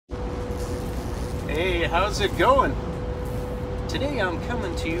Hey, how's it going? Today I'm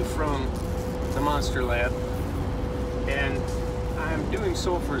coming to you from the Monster Lab, and I'm doing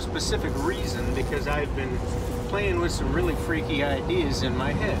so for a specific reason because I've been playing with some really freaky ideas in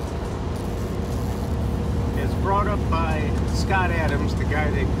my head. It's brought up by Scott Adams, the guy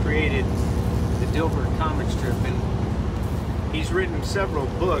that created the Dilbert comic strip, and he's written several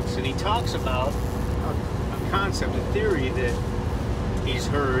books, and he talks about a concept, a theory that he's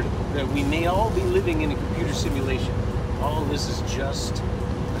heard, that we may all be living in a computer simulation. All this is just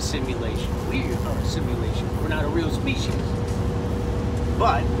a simulation. We are a simulation. We're not a real species.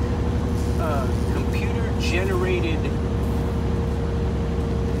 But a computer-generated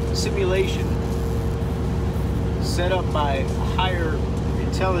simulation set up by higher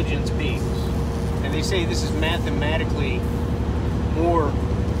intelligence beings. And they say this is mathematically more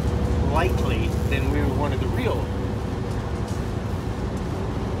likely than we were one of the real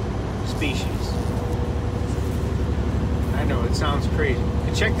species. I know, it sounds crazy.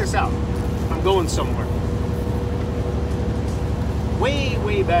 And check this out. I'm going somewhere.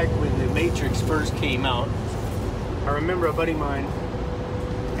 Way back when the Matrix first came out, I remember a buddy of mine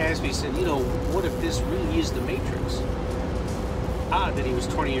asked me, said, you know, what if this really is the Matrix? Odd that he was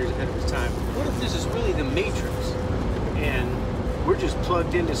 20 years ahead of his time. What if this is really the Matrix? And we're just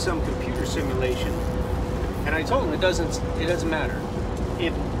plugged into some computer simulation. And I told him it doesn't matter.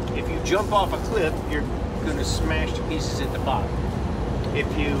 If you jump off a cliff, you're going to smash to pieces at the bottom. If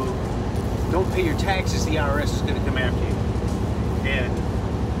you don't pay your taxes, the IRS is going to come after you. And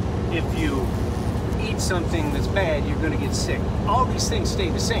if you eat something that's bad, you're going to get sick. All these things stay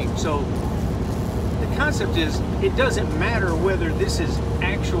the same. So the concept is, it doesn't matter whether this is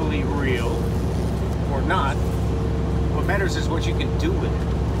actually real or not. What matters is what you can do with it.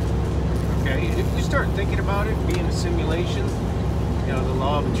 Okay? And if you start thinking about it being a simulation, you know, the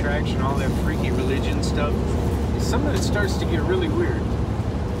law of attraction, all that freaky religion stuff, some of it starts to get really weird.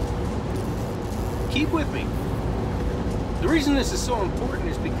 Keep with me. The reason this is so important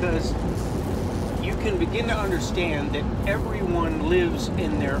is because you can begin to understand that everyone lives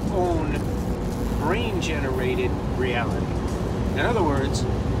in their own brain-generated reality. In other words,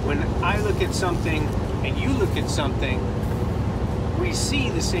 when I look at something and you look at something, we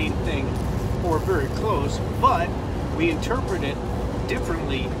see the same thing or very close, but we interpret it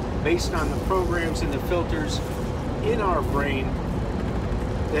differently based on the programs and the filters in our brain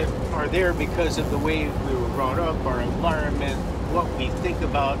that are there because of the way we were brought up, our environment, what we think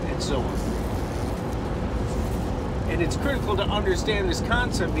about, and so on. And it's critical to understand this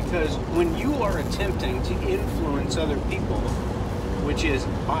concept because when you are attempting to influence other people, which is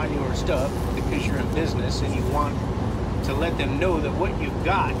buy your stuff because you're in business and you want to let them know that what you've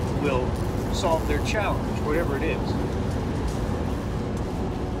got will solve their challenge, whatever it is.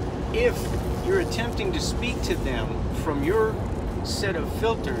 If you're attempting to speak to them from your set of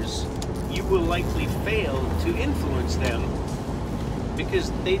filters, you will likely fail to influence them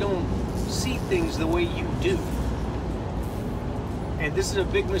because they don't see things the way you do. And this is a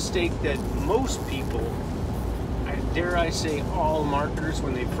big mistake that most people, dare I say all marketers,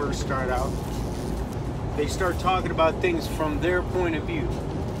 when they first start out, they start talking about things from their point of view.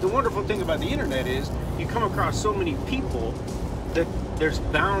 The wonderful thing about the internet is you come across so many people that there's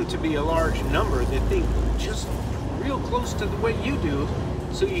bound to be a large number that think just real close to the way you do,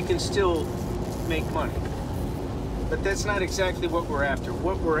 so you can still make money. But that's not exactly what we're after.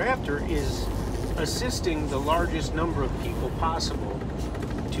 What we're after is assisting the largest number of people possible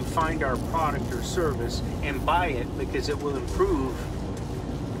to find our product or service and buy it because it will improve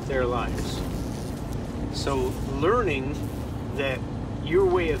their lives. So learning that your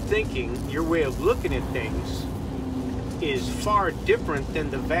way of thinking, your way of looking at things is far different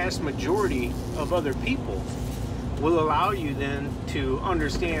than the vast majority of other people will allow you then to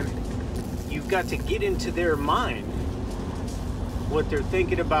understand you've got to get into their mind, what they're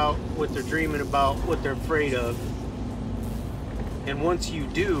thinking about, what they're dreaming about, what they're afraid of. And once you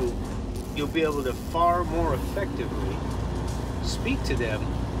do, you'll be able to far more effectively speak to them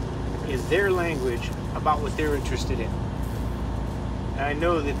in their language about what they're interested in. And I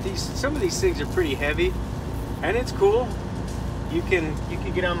know that some of these things are pretty heavy, and it's cool. You can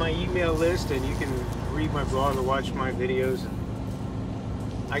get on my email list and you can read my blog or watch my videos.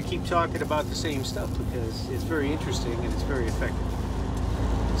 And I keep talking about the same stuff because it's very interesting and it's very effective.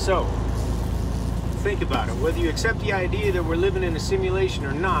 So, think about it. Whether you accept the idea that we're living in a simulation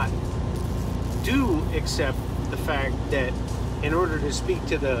or not, do accept the fact that in order to speak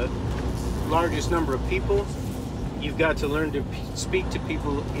to the largest number of people, you've got to learn to speak to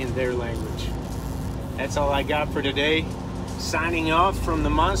people in their language. That's all I got for today. Signing off from the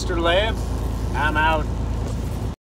Monster Lab. I'm out.